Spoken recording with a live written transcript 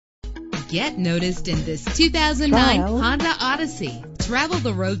Get noticed in this 2009 Trial. Honda Odyssey. Travel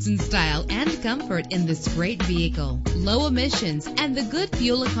the roads in style and comfort in this great vehicle. Low emissions and the good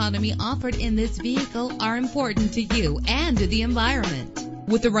fuel economy offered in this vehicle are important to you and to the environment.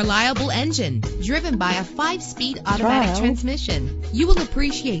 With a reliable engine driven by a 5-speed automatic Trial. transmission, you will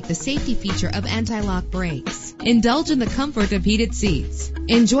appreciate the safety feature of anti-lock brakes. Indulge in the comfort of heated seats.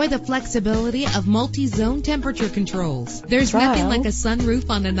 Enjoy the flexibility of multi-zone temperature controls. There's Trial. nothing like a sunroof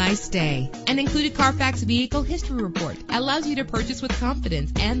on a nice day. An included Carfax Vehicle History Report allows you to purchase with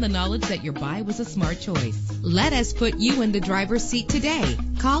confidence and the knowledge that your buy was a smart choice. Let us put you in the driver's seat today.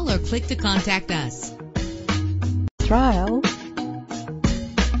 Call or click to contact us. Trial.